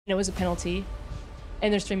It was a penalty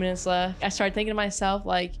and there's 3 minutes left. I started thinking to myself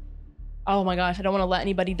like, oh my gosh, I don't want to let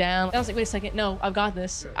anybody down. I was like, wait a second, no, I've got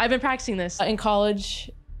this. I've been practicing this. In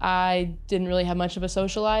college, I didn't really have much of a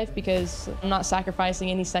social life because I'm not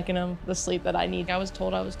sacrificing any second of the sleep that I need. I was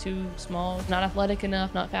told I was too small, not athletic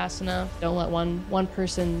enough, not fast enough. Don't let one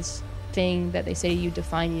person's thing that they say to you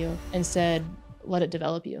define you. Instead, let it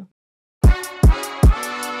develop you.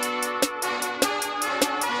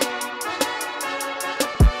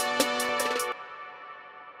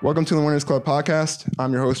 Welcome to the Winners Club podcast.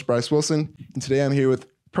 I'm your host, Bryce Wilson, and today I'm here with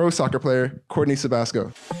pro soccer player Courtney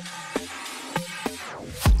Sebazco.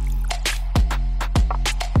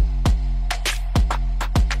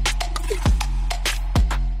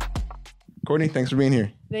 Courtney, thanks for being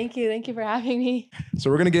here. Thank you. Thank you for having me. So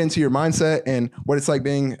we're going to get into your mindset and what it's like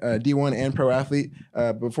being a D1 and pro athlete.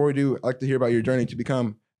 Before we do, I'd like to hear about your journey to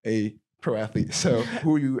become a pro athlete. So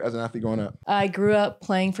who were you as an athlete growing up? I grew up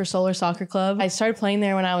playing for Solar Soccer Club. I started playing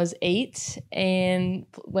there when I was 8 and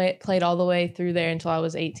played all the way through there until I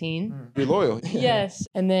was 18. You're loyal. Yes.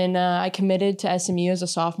 And then I committed to SMU as a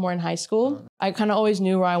sophomore in high school. I kind of always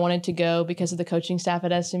knew where I wanted to go because of the coaching staff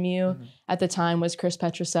at SMU. At the time was Chris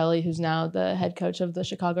Petroselli, who's now the head coach of the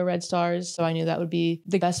Chicago Red Stars. So I knew that would be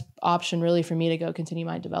the best option really for me to go continue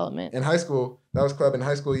my development. In high school, that was club. In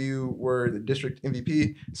high school, you were the district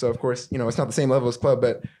MVP. So of course, you know, it's not the same level as club,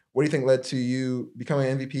 but what do you think led to you becoming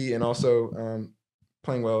an MVP and also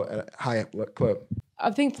playing well at a high club?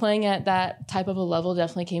 I think playing at that type of a level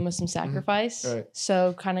definitely came with some sacrifice. Right.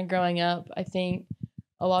 So kind of growing up, I think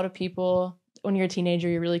a lot of people, when you're a teenager,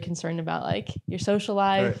 you're really concerned about like your social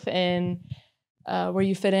life and where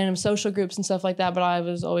you fit in social groups and stuff like that. But I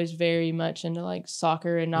was always very much into like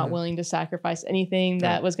soccer and not willing to sacrifice anything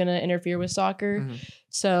that was going to interfere with soccer.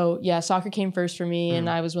 So yeah, soccer came first for me and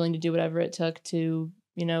I was willing to do whatever it took to,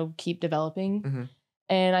 you know, keep developing.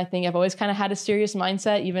 And I think I've always kind of had a serious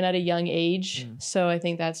mindset, even at a young age. So I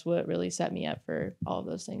think that's what really set me up for all of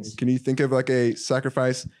those things. Can you think of like a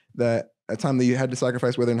sacrifice a time that you had to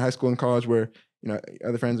sacrifice, whether in high school and college, where, you know,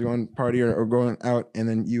 other friends are going party or going out and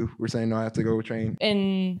then you were saying, no, I have to go train?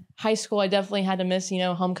 In high school, I definitely had to miss, you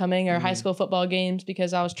know, homecoming or high school football games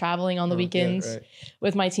because I was traveling on the weekends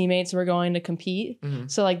with my teammates who were going to compete.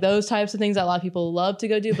 So like those types of things that a lot of people love to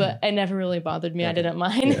go do, but it never really bothered me. I didn't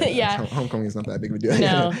mind. Homecoming is not that big of a deal.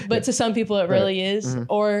 No, but to some people it really is.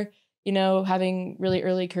 Or, you know, having really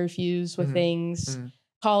early curfews with things.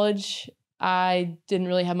 College, I didn't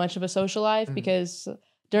really have much of a social life because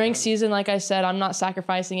during season, like I said, I'm not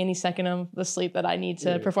sacrificing any second of the sleep that I need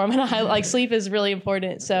to perform. And like sleep is really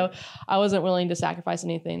important. So I wasn't willing to sacrifice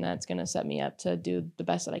anything that's going to set me up to do the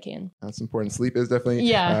best that I can. That's important. Sleep is definitely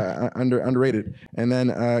underrated. And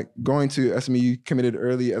then going to SMU, you committed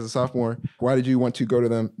early as a sophomore. Why did you want to go to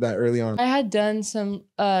them that early on? I had done some,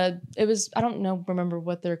 it was, I don't know, remember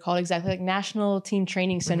what they're called exactly, like national team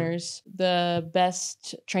training centers. The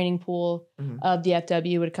best training pool of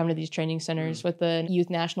DFW would come to these training centers with the youth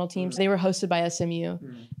national teams. They were hosted by SMU.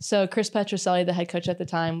 So Chris Petroselli, the head coach at the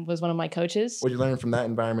time, was one of my coaches. What did you learn from that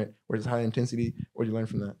environment where it's high intensity? What did you learn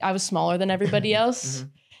from that? I was smaller than everybody else.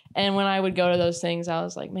 And when I would go to those things, I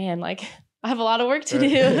was like, man, like I have a lot of work to do.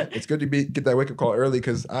 It's good to get that wake-up call early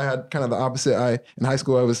because I had kind of the opposite. In high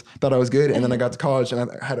school, thought I was good, and then I got to college, and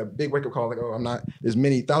I had a big wake-up call, like, oh, I'm not. There's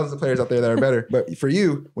thousands of players out there that are better. But for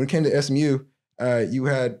you, when it came to SMU,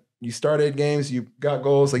 you started games, you got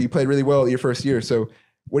goals, like you played really well your first year. So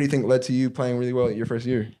what do you think led to you playing really well your first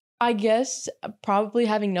year? I guess probably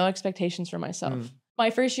having no expectations for myself.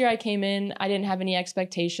 My first year I came in, I didn't have any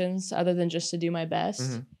expectations other than just to do my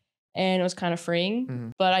best. And it was kind of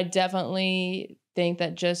freeing. But I definitely think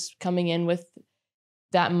that just coming in with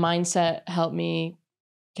that mindset helped me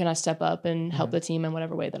kind of step up and help the team in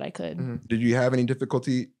whatever way that I could. Did you have any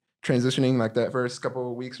difficulty transitioning like that first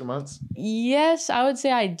couple of weeks or months? Yes, I would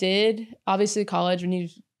say I did. Obviously college, when you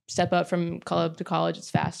step up from club to college,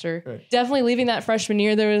 it's faster. Definitely leaving that freshman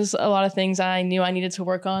year, there was a lot of things I knew I needed to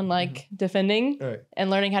work on, like defending and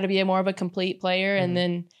learning how to be more of a complete player and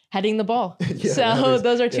then heading the ball.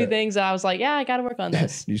 Those are two things that I was like, yeah, I got to work on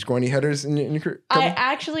this. Did you score any headers in your career? I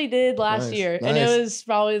actually did last year, and it was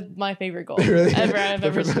probably my favorite goal I've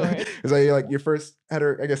ever scored. Is that like your first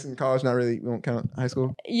header, I guess, in college? Not really, we won't count high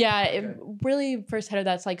school? Yeah, really first header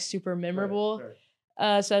that's like super memorable.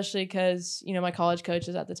 Especially because, you know, my college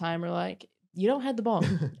coaches at the time were like, you don't head the ball.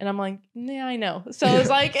 And I'm like, yeah, I know. So it was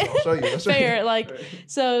like, fair. Like,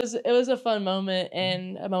 so it was a fun moment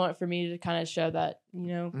and a moment for me to kind of show that, you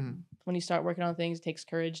know, when you start working on things, it takes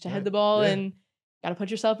courage to head the ball and got to put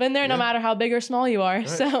yourself in there no matter how big or small you are.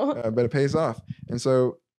 So but it pays off. And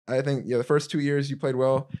so I think the first 2 years you played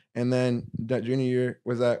well, and then that junior year,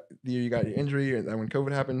 was that the year you got your injury, or that when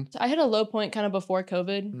COVID happened? So I hit a low point kind of before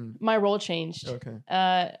COVID. My role changed. Okay.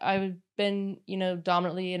 I've been,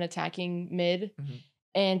 dominantly an attacking mid,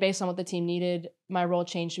 and based on what the team needed, my role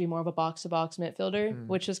changed to be more of a box-to-box midfielder,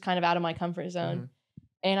 which was kind of out of my comfort zone.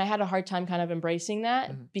 And I had a hard time kind of embracing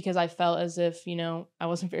that because I felt as if, I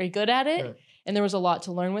wasn't very good at it, and there was a lot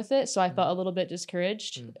to learn with it. So I felt a little bit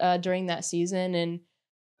discouraged during that season, and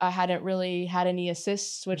I hadn't really had any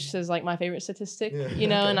assists, which is like my favorite statistic,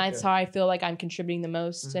 and that's how I feel like I'm contributing the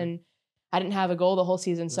most. And I didn't have a goal the whole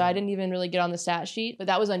season, so I didn't even really get on the stat sheet, but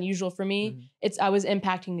that was unusual for me. I was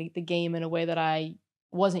impacting the game in a way that I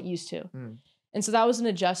wasn't used to. And so that was an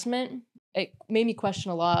adjustment. It made me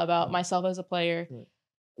question a lot about myself as a player.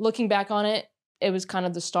 Looking back on it, it was kind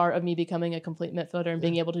of the start of me becoming a complete midfielder and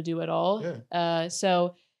being able to do it all.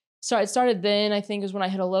 So it started then, I think, is when I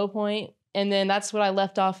hit a low point. And then that's what I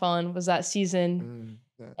left off on, was that season.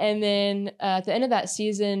 And then at the end of that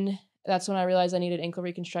season, that's when I realized I needed ankle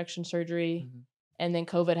reconstruction surgery. And then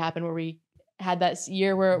COVID happened, where we had that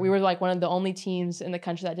year where we were like one of the only teams in the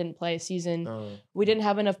country that didn't play a season. We didn't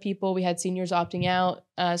have enough people. We had seniors opting out.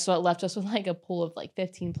 So it left us with like a pool of like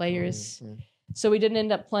 15 players. So we didn't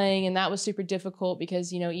end up playing, and that was super difficult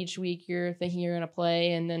because, each week you're thinking you're going to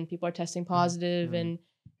play, and then people are testing positive. And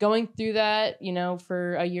going through that,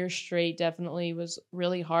 for a year straight definitely was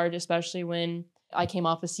really hard, especially when I came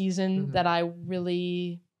off a season that I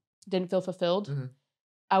really didn't feel fulfilled.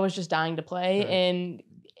 I was just dying to play, and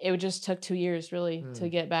it just took 2 years really to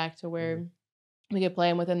get back to where we could play.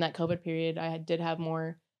 And within that COVID period, I did have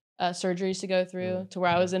more surgeries to go through to where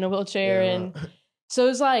I was in a wheelchair. And so it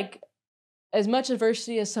was like, as much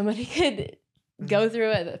adversity as somebody could go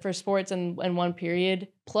through it for sports in one period,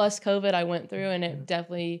 plus COVID I went through, and it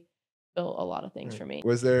definitely built a lot of things for me.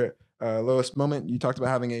 Was there a lowest moment? You talked about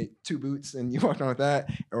having 2 boots and you walked on with that,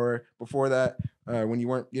 or before that, when you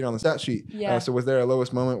weren't getting on the stat sheet. So was there a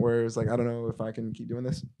lowest moment where it was like, I don't know if I can keep doing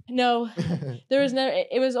this? No, there was never.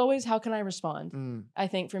 It was always, how can I respond? I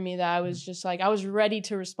think for me, that I was just like, I was ready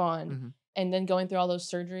to respond. And then going through all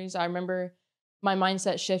those surgeries, I remember my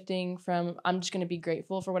mindset shifting from, I'm just going to be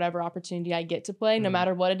grateful for whatever opportunity I get to play, no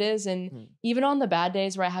matter what it is. And even on the bad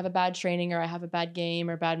days where I have a bad training, or I have a bad game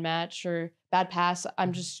or bad match or bad pass,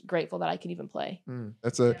 I'm just grateful that I can even play.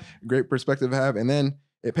 That's a great perspective to have. And then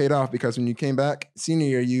it paid off, because when you came back senior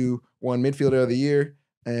year, you won Midfielder of the Year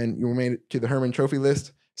and you were made to the Hermann trophy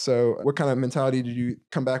list. So what kind of mentality did you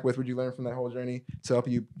come back with? Would you learn from that whole journey to help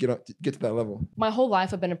you get to that level? My whole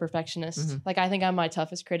life I've been a perfectionist. Like, I think I'm my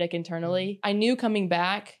toughest critic internally. I knew coming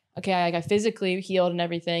back, okay, I got physically healed and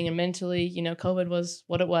everything, and mentally, COVID was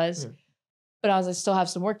what it was. But I still have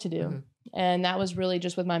some work to do. And that was really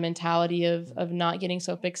just with my mentality of not getting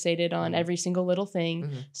so fixated on every single little thing,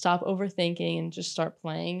 stop overthinking and just start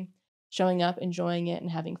playing, showing up, enjoying it, and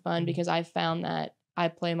having fun, because I found that I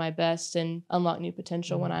play my best and unlock new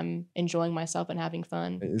potential when I'm enjoying myself and having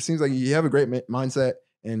fun. It seems like you have a great mindset,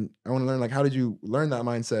 and I want to learn, like, how did you learn that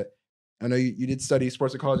mindset? I know you did study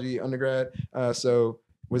sports psychology undergrad. So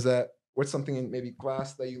what's something in maybe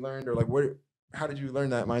class that you learned, or like how did you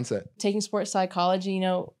learn that mindset? Taking sports psychology,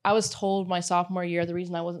 I was told my sophomore year the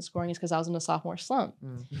reason I wasn't scoring is because I was in a sophomore slump.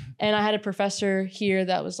 And I had a professor here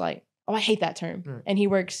that was like, oh, I hate that term. And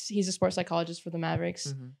he's a sports psychologist for the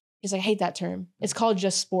Mavericks. He's like, I hate that term. It's called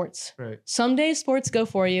just sports. Some days sports go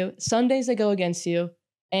for you. Some days they go against you.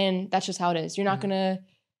 And that's just how it is. You're not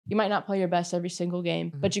you might not play your best every single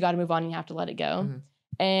game, but you got to move on and you have to let it go.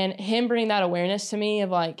 And him bringing that awareness to me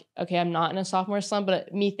of like, okay, I'm not in a sophomore slump,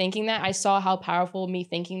 but me thinking that, I saw how powerful me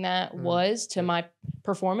thinking that was to my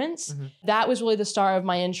performance. That was really the start of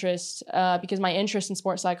my interest, because my interest in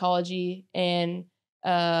sports psychology and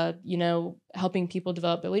helping people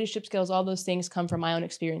develop their leadership skills, all those things come from my own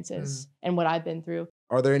experiences and what I've been through.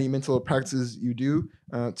 Are there any mental practices you do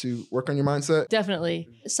to work on your mindset? Definitely.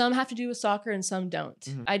 Some have to do with soccer and some don't.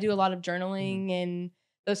 I do a lot of journaling and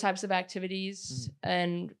those types of activities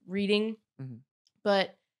and reading.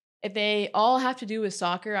 But if they all have to do with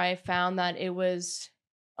soccer, I found that it was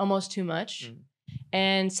almost too much.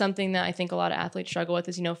 And something that I think a lot of athletes struggle with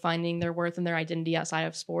is, finding their worth and their identity outside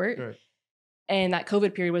of sport. And that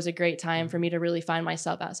COVID period was a great time for me to really find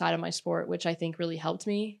myself outside of my sport, which I think really helped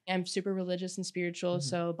me. I'm super religious and spiritual.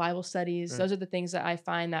 So Bible studies, those are the things that I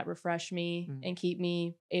find that refresh me and keep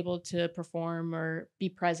me able to perform or be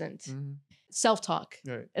present. Self-talk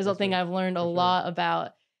is a thing I've learned a lot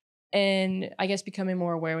about. And I guess becoming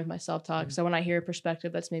more aware with my self-talk. So when I hear a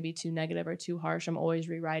perspective that's maybe too negative or too harsh, I'm always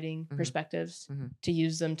rewriting perspectives to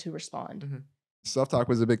use them to respond. Self-talk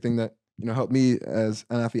was a big thing that helped me as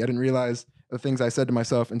an athlete. I didn't realize the things I said to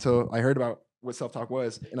myself until I heard about what self-talk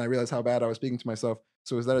was, and I realized how bad I was speaking to myself.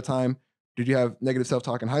 So is that a time, did you have negative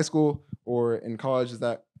self-talk in high school or in college?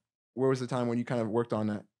 Where was the time when you kind of worked on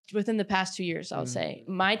that? Within the past 2 years, I would say.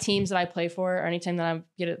 My teams that I play for, or anytime that I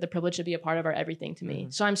get the privilege to be a part of, are everything to me.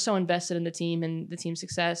 So I'm so invested in the team and the team's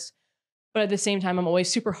success. But at the same time, I'm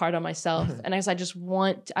always super hard on myself. And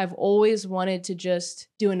I've always wanted to just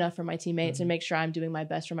do enough for my teammates and make sure I'm doing my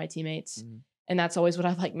best for my teammates. And that's always what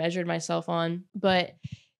I've like measured myself on. But,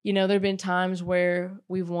 you know, there've been times where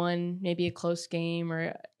we've won maybe a close game,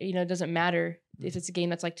 or, you know, it doesn't matter if it's a game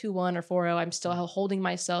that's like 2-1 or 4-0, I'm still holding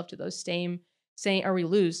myself to those or we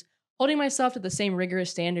lose, holding myself to the same rigorous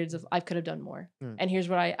standards of I could have done more. And here's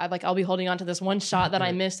what I'll be holding on to this one shot that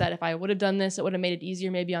I missed, that if I would have done this, it would have made it easier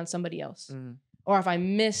maybe on somebody else. Or if I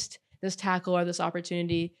missed this tackle or this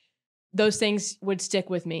opportunity, those things would stick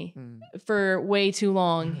with me for way too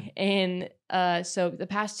long. And so the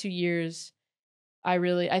past 2 years,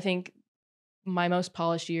 I think my most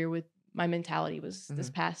polished year with my mentality was this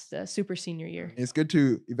past super senior year. It's good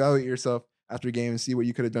to evaluate yourself after a game and see what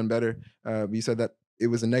you could have done better. You said that it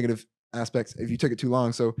was a negative aspect if you took it too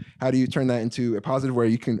long. So how do you turn that into a positive where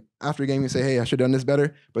you can, after a game, you say, hey, I should have done this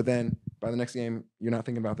better, but then by the next game, you're not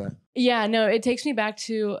thinking about that? Yeah, no, it takes me back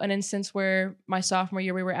to an instance where my sophomore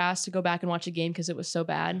year, we were asked to go back and watch a game because it was so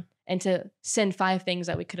bad and to send 5 things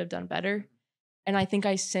that we could have done better. And I think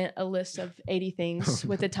I sent a list of 80 things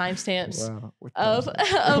with the timestamps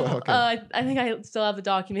I think I still have the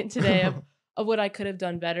document today of what I could have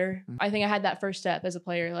done better. I think I had that first step as a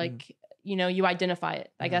player, like, you know, you identify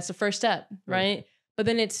it. Like that's the first step, right? But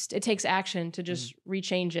then it takes action to just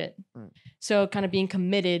rechange it. So kind of being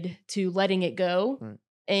committed to letting it go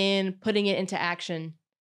and putting it into action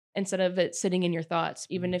instead of it sitting in your thoughts.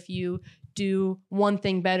 Even if you do one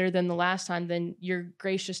thing better than the last time, then you're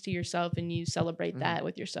gracious to yourself and you celebrate that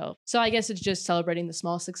with yourself. So I guess it's just celebrating the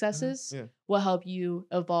small successes will help you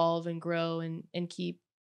evolve and grow and keep,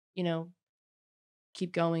 you know,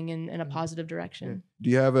 keep going in a positive direction. Do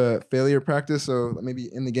you have a failure practice? So maybe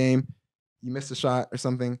in the game, you missed a shot or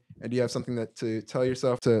something, and do you have something to tell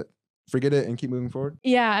yourself to forget it and keep moving forward?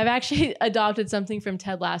 Yeah, I've actually adopted something from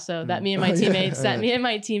Ted Lasso that me and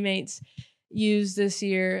my teammates used this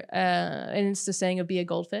year, and it's the saying of be a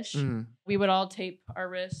goldfish. We would all tape our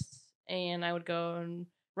wrists, and I would go and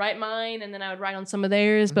write mine, and then I would write on some of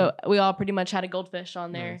theirs, but we all pretty much had a goldfish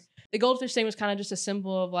on there. Nice. The goldfish thing was kind of just a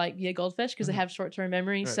symbol of like be a goldfish because they have short-term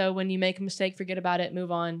memory. Right. So when you make a mistake, forget about it,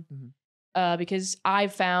 move on. Because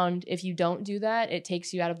I've found if you don't do that, it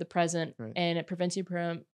takes you out of the present and it prevents you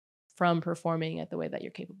from performing at the way that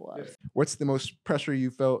you're capable of. What's the most pressure you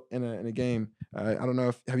felt in a game? I don't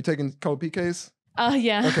know have you taken a couple PKs?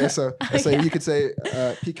 Yeah. Okay, so you could say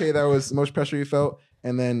PK, that was the most pressure you felt,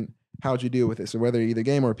 and then how'd you deal with it? So whether either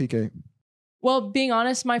game or PK. Well, being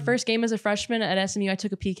honest, my first game as a freshman at SMU, I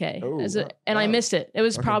took a PK and I missed it. It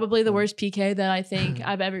was probably the worst PK that I think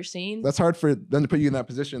I've ever seen. That's hard for them to put you in that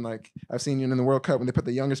position. Like I've seen you in the World Cup when they put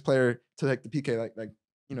the youngest player to take the PK, like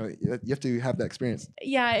you know, you have to have that experience.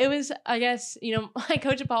 Yeah, it was, I guess, you know, my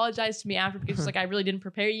coach apologized to me after because it's like, I really didn't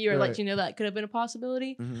prepare you or let you know that could have been a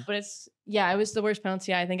possibility. But it was the worst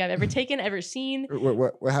penalty I think I've ever taken, ever seen.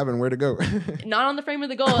 What happened? Where'd it go? Not on the frame of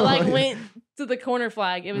the goal. It went to the corner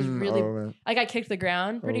flag. It was really, like I kicked the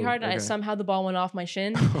ground pretty hard and somehow the ball went off my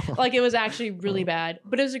shin. Like it was actually really bad,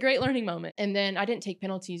 but it was a great learning moment. And then I didn't take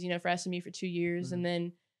penalties, you know, for SMU for 2 years. And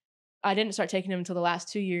then I didn't start taking them until the last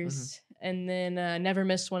 2 years. And then never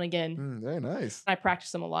missed one again. Very nice. I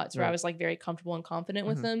practiced them a lot, so I was like very comfortable and confident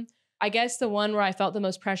with them. I guess the one where I felt the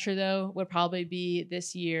most pressure though would probably be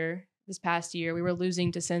this past year. We were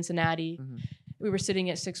losing to Cincinnati. We were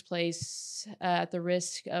sitting at 6th place at the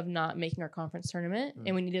risk of not making our conference tournament.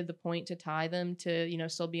 And we needed the point to tie them to, you know,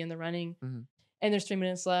 still be in the running. And there's 3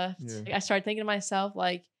 minutes left. I started thinking to myself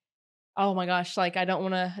like, oh my gosh, like I don't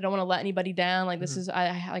want to let anybody down. Like this is, I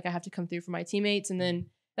have to come through for my teammates. And then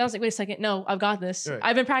I was like, wait a second. No, I've got this.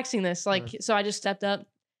 I've been practicing this. So I just stepped up,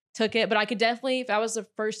 took it. But I could definitely, if that was the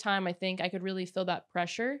first time, I think I could really feel that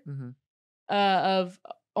pressure of,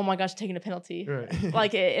 oh my gosh, taking a penalty.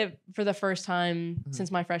 Like it for the first time since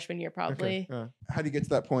my freshman year, probably. How do you get to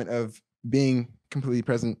that point of being completely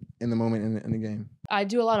present in the moment in the game? I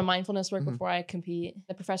do a lot of mindfulness work before I compete.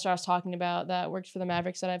 The professor I was talking about that worked for the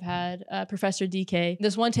Mavericks that I've had, Professor DK,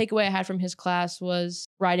 this one takeaway I had from his class was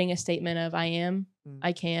writing a statement of I am,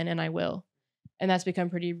 I can, and I will. And that's become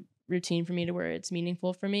pretty routine for me to where it's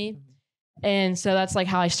meaningful for me. And so that's like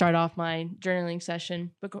how I start off my journaling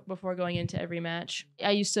session before going into every match.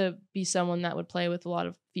 I used to be someone that would play with a lot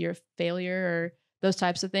of fear of failure or those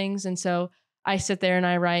types of things. And so I sit there and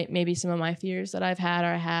I write maybe some of my fears that I've had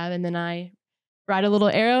or I have, and then I write a little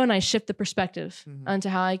arrow and I shift the perspective onto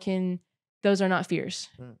how I can, those are not fears,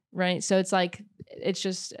 right? So it's like, it's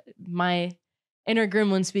just my inner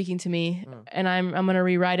gremlin speaking to me, and I'm going to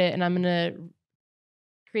rewrite it, and I'm going to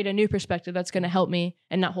create a new perspective that's going to help me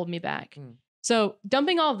and not hold me back. So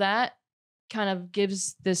dumping all of that kind of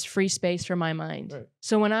gives this free space for my mind.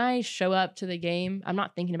 So when I show up to the game, I'm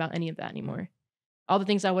not thinking about any of that anymore. All the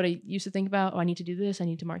things I would have used to think about, oh, I need to do this, I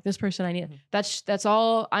need to mark this person, I need that's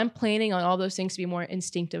all. I'm planning on all those things to be more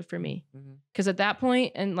instinctive for me. Because at that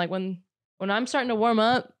point, and like when I'm starting to warm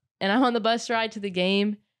up and I'm on the bus ride to the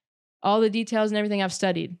game, all the details and everything I've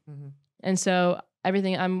studied. And so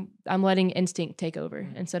everything I'm letting instinct take over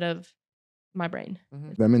instead of my brain.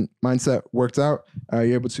 That mindset worked out.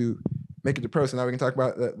 You're able to make it to pro. So now we can talk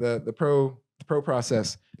about the pro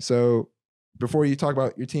process. So before you talk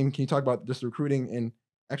about your team, can you talk about just recruiting and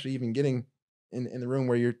actually even getting in the room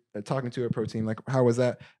where you're talking to a pro team? Like, how was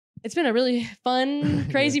that? It's been a really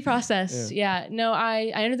fun, crazy process. Yeah. No,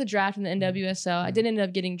 I entered the draft in the NWSL. I didn't end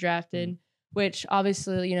up getting drafted, which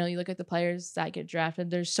obviously, you know, you look at the players that get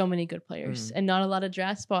drafted, there's so many good players and not a lot of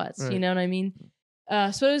draft spots. You know what I mean?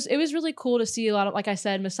 So it was really cool to see a lot of, like I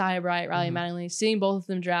said, Messiah Bright, Riley Mattingly, seeing both of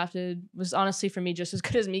them drafted was honestly for me just as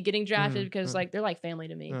good as me getting drafted because like they're like family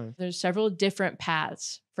to me. There's several different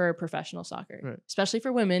paths for professional soccer, especially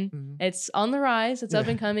for women. It's on the rise. It's up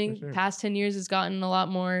and coming. Past 10 years has gotten a lot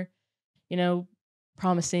more, you know,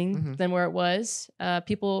 promising than where it was.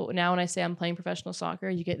 People now, when I say I'm playing professional soccer,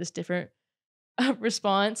 you get this different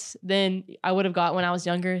response than I would have got when I was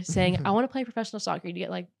younger saying, I want to play professional soccer. You get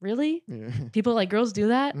like, really? People like girls do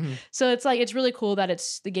that? So it's like, it's really cool that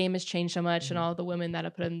the game has changed so much and all the women that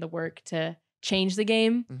have put in the work to change the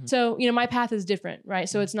game. So, you know, my path is different, right?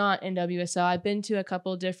 So it's not NWSL. I've been to a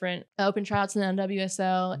couple different open tryouts in the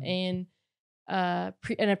NWSL and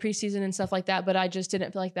in a preseason and stuff like that, but I just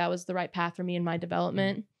didn't feel like that was the right path for me in my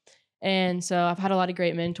development. And so I've had a lot of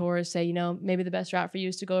great mentors say, you know, maybe the best route for you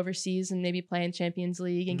is to go overseas and maybe play in Champions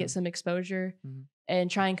League and get some exposure and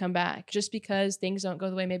try and come back. Just because things don't go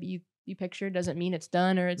the way maybe you pictured doesn't mean it's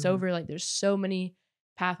done or it's over. Like there's so many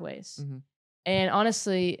pathways. And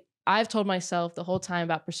honestly, I've told myself the whole time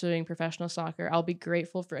about pursuing professional soccer, I'll be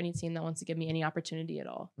grateful for any team that wants to give me any opportunity at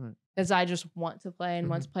all. Because I just want to play and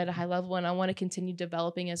want to play at a high level and I want to continue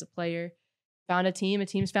developing as a player. Found a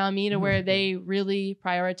team's found me to where they really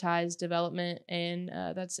prioritize development and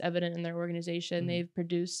that's evident in their organization. They've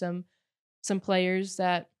produced some players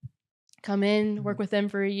that come in, work with them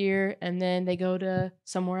for a year, and then they go to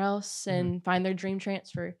somewhere else and find their dream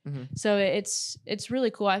transfer. So it's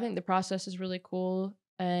really cool. I think the process is really cool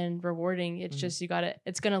and rewarding. It's just,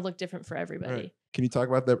 it's going to look different for everybody. Right. Can you talk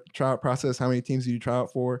about the tryout process? How many teams did you try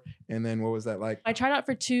out for? And then what was that like? I tried out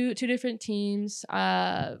for two different teams.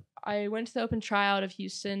 I went to the open tryout of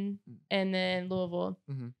Houston and then Louisville.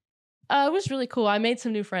 It was really cool. I made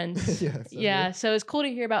some new friends. Yeah. So it's cool to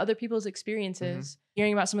hear about other people's experiences,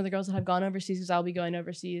 hearing about some of the girls that have gone overseas because I'll be going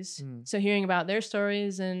overseas. So hearing about their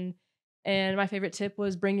stories and my favorite tip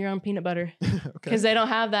was bring your own peanut butter because they don't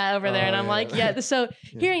have that over there. And I'm like, So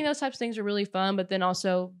hearing those types of things are really fun, but then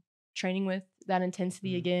also training with that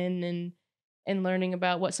intensity again and learning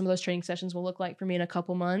about what some of those training sessions will look like for me in a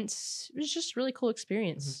couple months. It was just a really cool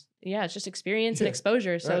experience. Yeah, it's just experience and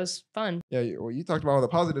exposure. So it was fun. Yeah, well, you talked about all the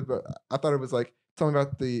positives, but I thought it was like, tell me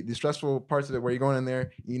about the stressful parts of it where you're going in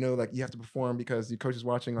there, you know, like you have to perform because your coach is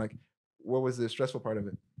watching. Like, what was the stressful part of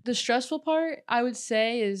it? The stressful part, I would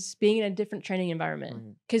say, is being in a different training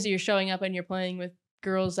environment because you're showing up and you're playing with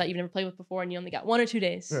girls that you've never played with before and you only got 1 or 2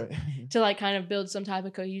 days to like kind of build some type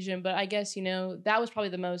of cohesion. But I guess, you know, that was probably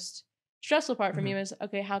the most stressful part for me was,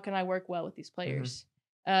 okay, how can I work well with these players?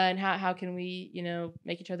 And how can we, you know,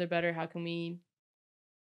 make each other better? How can we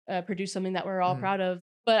produce something that we're all proud of?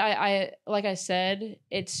 But I like I said,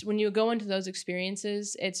 it's when you go into those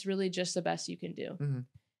experiences, it's really just the best you can do.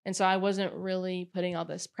 And so I wasn't really putting all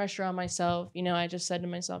this pressure on myself. You know, I just said to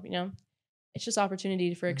myself, you know, it's just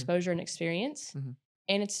opportunity for exposure and experience.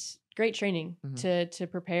 And it's great training to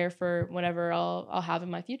prepare for whatever I'll have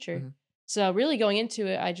in my future. So really going into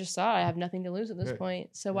it, I just thought I have nothing to lose at this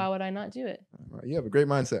point. So why would I not do it? Well, you have a great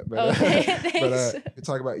mindset. But, thanks. But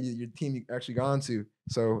talk about your team you actually gone to.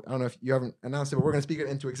 So I don't know if you haven't announced it, but we're going to speak it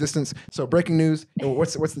into existence. So breaking news.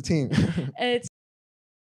 What's the team? It's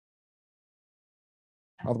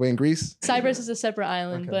all the way in Greece. Cyprus is a separate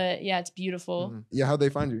island, but yeah, it's beautiful. Yeah, how'd they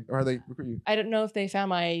find you, or how they recruit you? I don't know if they found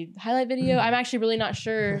my highlight video. I'm actually really not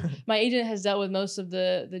sure. My agent has dealt with most of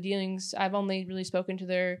the dealings. I've only really spoken to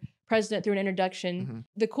their president through an introduction.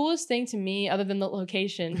 The coolest thing to me, other than the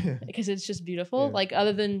location, because it's just beautiful. Like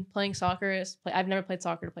other than playing soccer, I've never played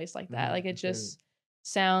soccer at a place like that. Like it just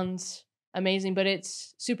sounds amazing, but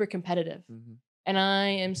it's super competitive. And I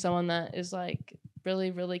am someone that is like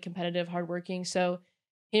really, really competitive, hardworking. So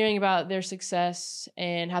hearing about their success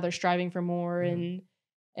and how they're striving for more and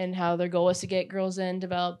how their goal is to get girls in,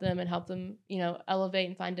 develop them, and help them, you know, elevate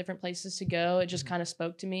and find different places to go, it just kind of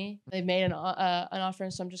spoke to me. They've made an offer,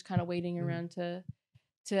 and so I'm just kind of waiting around to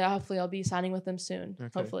hopefully I'll be signing with them soon. Okay.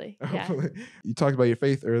 Hopefully. Yeah. You talked about your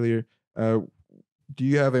faith earlier. Do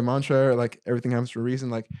you have a mantra, like everything happens for a reason?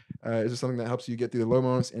 Like, is there something that helps you get through the low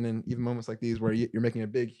moments and then even moments like these where you're making a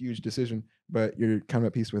big, huge decision, but you're kind of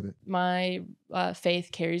at peace with it? My faith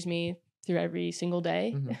carries me through every single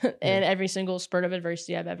day and every single spurt of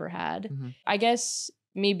adversity I've ever had. I guess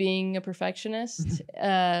me being a perfectionist,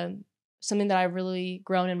 something that I've really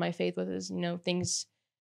grown in my faith with is, you know, things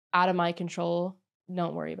out of my control,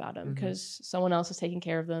 don't worry about them because someone else is taking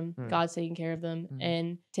care of them. God's taking care of them,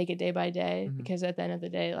 and take it day by day because at the end of the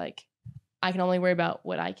day, like, I can only worry about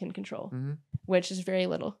what I can control, which is very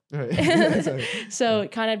little. So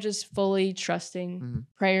kind of just fully trusting.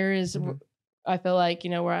 Prayer is, I feel like, you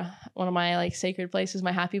know, where one of my like sacred places,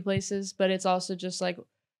 my happy places, but it's also just like,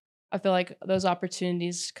 I feel like those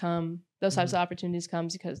opportunities come, those types of opportunities come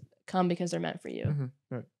because they're meant for you.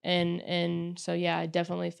 And so, yeah, I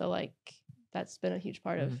definitely feel like that's been a huge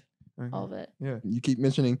part of all of it. Yeah. You keep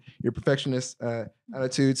mentioning your perfectionist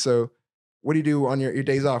attitude. So what do you do on your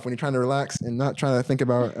days off when you're trying to relax and not trying to think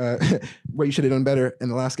about what you should have done better in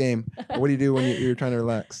the last game? What do you do when you're trying to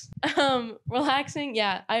relax? Relaxing.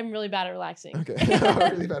 Yeah, I'm really bad at relaxing. Okay.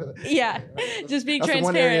 Really bad at that. Yeah. Just being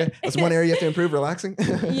transparent. That's one area you have to improve, relaxing.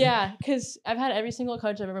 Yeah, because I've had every single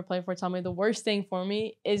coach I've ever played for tell me the worst thing for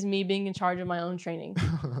me is me being in charge of my own training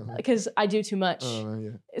because I do too much.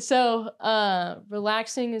 So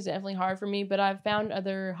relaxing is definitely hard for me, but I've found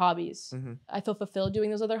other hobbies. I feel fulfilled doing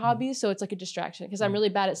those other hobbies, so it's like a distraction because I'm really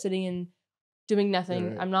bad at sitting and doing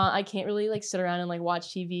nothing. I can't really like sit around and like watch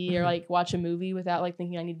TV or like watch a movie without like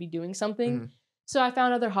thinking I need to be doing something. So I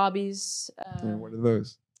found other hobbies. What are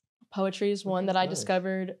those? Poetry is one that I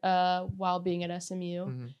discovered while being at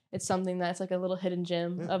SMU. It's something that's like a little hidden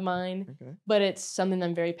gem of mine, but it's something that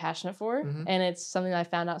I'm very passionate for, and it's something that I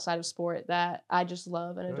found outside of sport that I just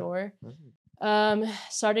love and adore.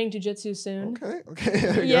 Starting jiu-jitsu soon.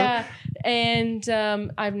 Okay. Yeah. And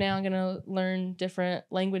I'm now gonna learn different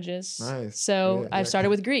languages. Nice. So I've started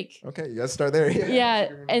with Greek. Okay, you gotta start there. Yeah.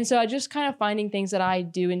 And so I just kind of finding things that I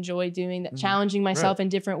do enjoy doing, that challenging myself in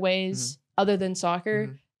different ways other than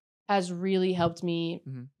soccer has really helped me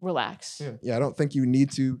relax. Yeah, I don't think you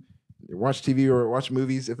need to watch TV or watch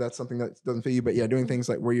movies if that's something that doesn't fit you. But yeah, doing things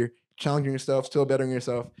like where you're challenging yourself, still bettering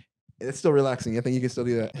yourself, it's still relaxing. I think you can still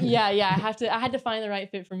do that. Yeah. I had to find the right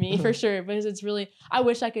fit for me for sure, because it's really, I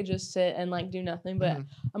wish I could just sit and like do nothing, but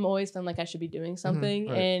I'm always feeling like I should be doing something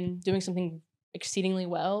and doing something exceedingly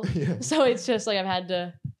well. So it's just like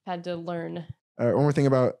I've had to learn. One more thing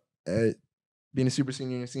about being a super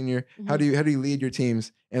senior and a senior. How do you lead your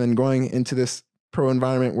teams, and then going into this pro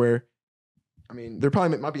environment where, I mean, there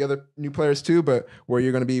probably might be other new players too, but where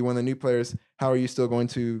you're going to be one of the new players, how are you still going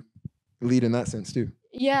to lead in that sense too?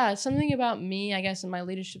 Yeah, something about me, I guess, and my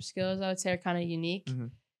leadership skills, I would say, are kind of unique.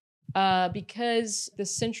 Because the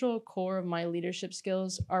central core of my leadership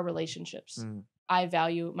skills are relationships. I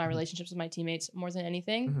value my relationships with my teammates more than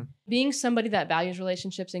anything. Being somebody that values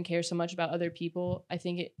relationships and cares so much about other people, I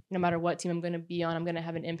think no matter what team I'm going to be on, I'm going to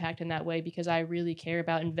have an impact in that way, because I really care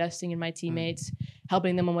about investing in my teammates,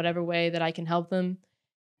 helping them in whatever way that I can help them,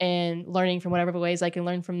 and learning from whatever ways I can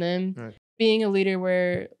learn from them. Being a leader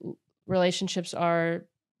where relationships are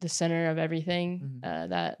the center of everything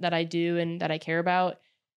that I do and that I care about,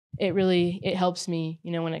 it helps me,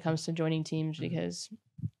 when it comes to joining teams, because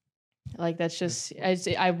like that's just,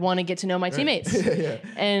 I want to get to know my teammates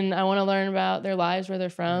and I want to learn about their lives, where they're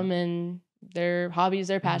from, and their hobbies,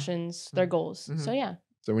 their passions, their goals. So yeah.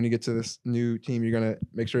 So when you get to this new team, you're going to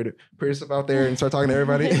make sure to put yourself out there and start talking to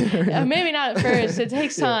everybody? Maybe not at first. It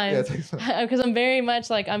takes time. It takes time. Because I'm very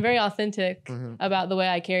much like, I'm very authentic about the way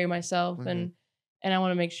I carry myself. And I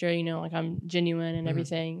want to make sure, like I'm genuine and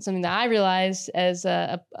everything. Something that I realized as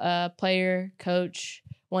a player, coach,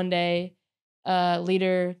 one day,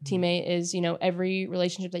 leader, teammate is, every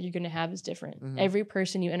relationship that you're going to have is different. Every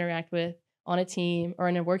person you interact with on a team or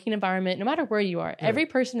in a working environment, no matter where you are, every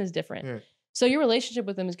person is different. So your relationship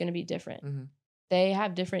with them is going to be different. They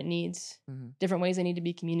have different needs, different ways they need to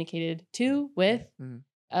be communicated to, with,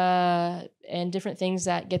 and different things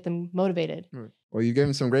that get them motivated. Well, you've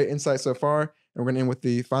given some great insights so far, and we're going to end with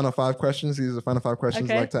the final 5 questions. These are the final 5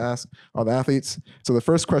 questions I like to ask all the athletes. So the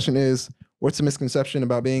first question is, what's the misconception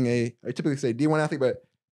about being I typically say D1 athlete, but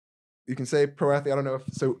you can say pro athlete. I don't know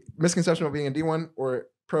so misconception about being a D1 or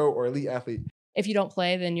pro or elite athlete? If you don't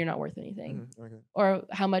play, then you're not worth anything. Okay. Or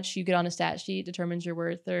how much you get on a stat sheet determines your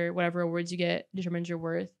worth, or whatever awards you get determines your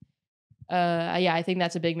worth. Yeah, I think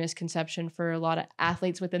that's a big misconception for a lot of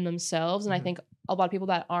athletes within themselves. And I think a lot of people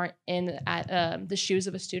that aren't in the shoes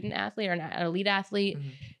of a student athlete or an elite athlete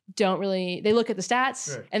don't really, they look at the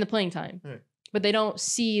stats and the playing time, but they don't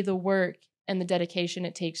see the work and the dedication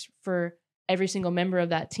it takes for every single member of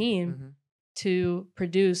that team to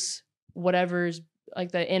produce whatever's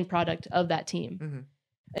like the end product of that team.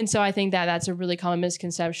 And so I think that that's a really common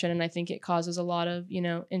misconception. And I think it causes a lot of,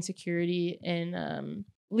 insecurity and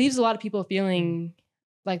leaves a lot of people feeling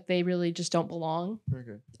like they really just don't belong.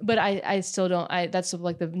 Okay. But I still don't, that's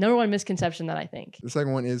like the number one misconception that I think. The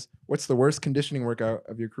second one is, what's the worst conditioning workout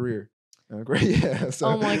of your career? Great. Yeah. So.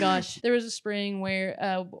 Oh my gosh. There was a spring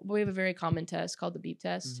where we have a very common test called the beep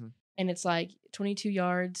test. And it's like 22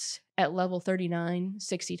 yards at level 39,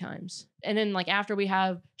 60 times. And then like after we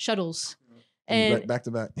have shuttles. And back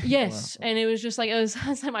to back. Yes. Wow. And it was just like, it was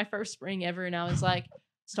like my first spring ever. And I was like,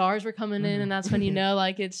 stars were coming in, and that's when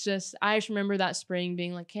like it's just, I just remember that spring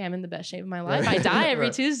being like, hey, I'm in the best shape of my life. I die every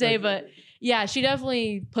Tuesday, but yeah, she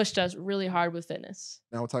definitely pushed us really hard with fitness.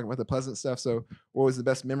 Now we'll talk about the pleasant stuff. So what was the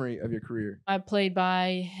best memory of your career? I played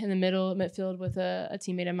in the middle midfield with a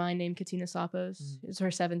teammate of mine named Courtney Sebazco. It's her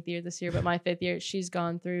 7th year this year, but my 5th year. She's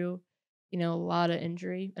gone through, a lot of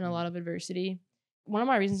injury and a lot of adversity. One of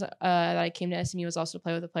my reasons that I came to SMU was also to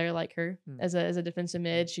play with a player like her as a defensive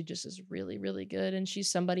mid. She just is really, really good. And she's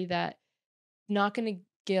somebody that not going to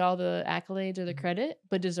get all the accolades or the credit,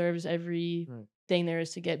 but deserves everything there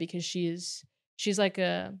is to get, because she's like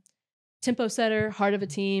a tempo setter, heart of a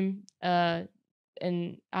team. And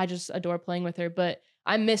I just adore playing with her, but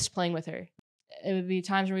I missed playing with her. It would be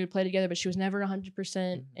times when we would play together, but she was never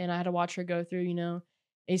 100%. And I had to watch her go through,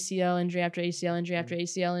 ACL injury after ACL injury after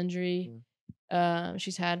ACL injury.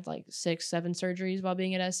 She's had like 6-7 surgeries while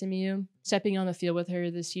being at SMU. Stepping on the field with her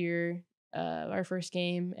this year, our first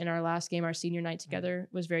game and our last game, our senior night together,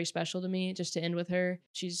 was very special to me, just to end with her.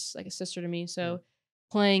 She's like a sister to me. So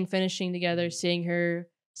playing, finishing together, seeing her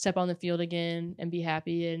step on the field again and be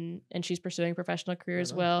happy, and she's pursuing a professional career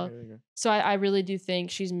as well. So I really do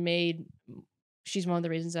think she's one of the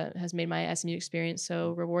reasons that has made my SMU experience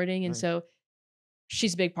so rewarding. And so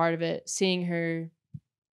she's a big part of it. Seeing her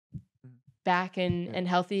back and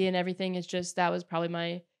healthy and everything is just, that was probably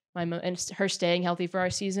my and her staying healthy for our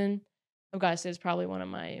season, I've got to say, is probably one of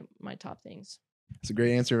my top things. That's a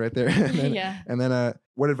great answer right there. And then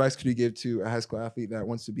what advice could you give to a high school athlete that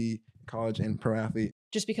wants to be a college and pro athlete?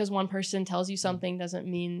 Just because one person tells you something doesn't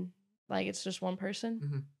mean like it's just one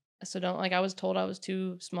person. So don't, like, I was told I was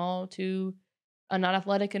too small, not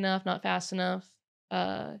athletic enough, not fast enough.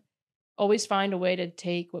 Always find a way to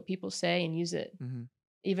take what people say and use it.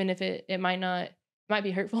 Even if it might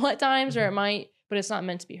be hurtful at times, or but it's not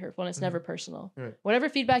meant to be hurtful, and it's never personal. Whatever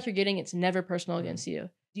feedback you're getting, it's never personal against you.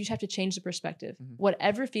 You just have to change the perspective.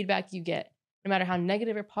 Whatever feedback you get, no matter how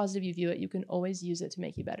negative or positive you view it, you can always use it to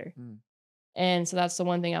make you better. And so that's the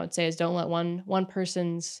one thing I would say, is don't let one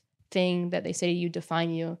person's thing that they say to you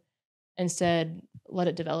define you. Instead, let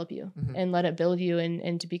it develop you and let it build you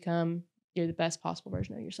and to become you're the best possible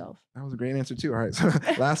version of yourself. That was a great answer too. All right. So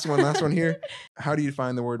last one here. How do you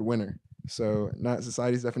define the word winner? So not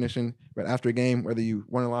society's definition, but after a game, whether you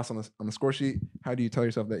won or lost on the score sheet, how do you tell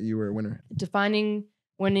yourself that you were a winner? Defining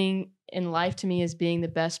winning in life to me is being the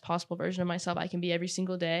best possible version of myself I can be every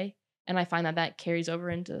single day. And I find that carries over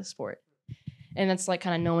into sport. And that's like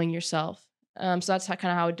kind of knowing yourself. So that's kind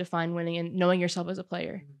of how I would define winning, and knowing yourself as a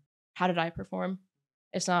player. How did I perform?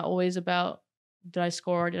 It's not always about, did I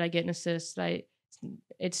score? Did I get an assist?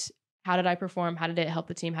 It's how did I perform? How did it help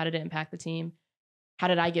the team? How did it impact the team? How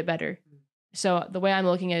did I get better? So the way I'm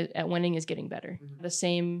looking at winning is getting better. The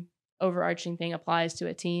same overarching thing applies to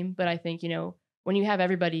a team. But I think, when you have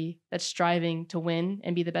everybody that's striving to win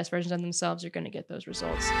and be the best versions of themselves, you're going to get those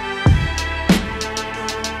results.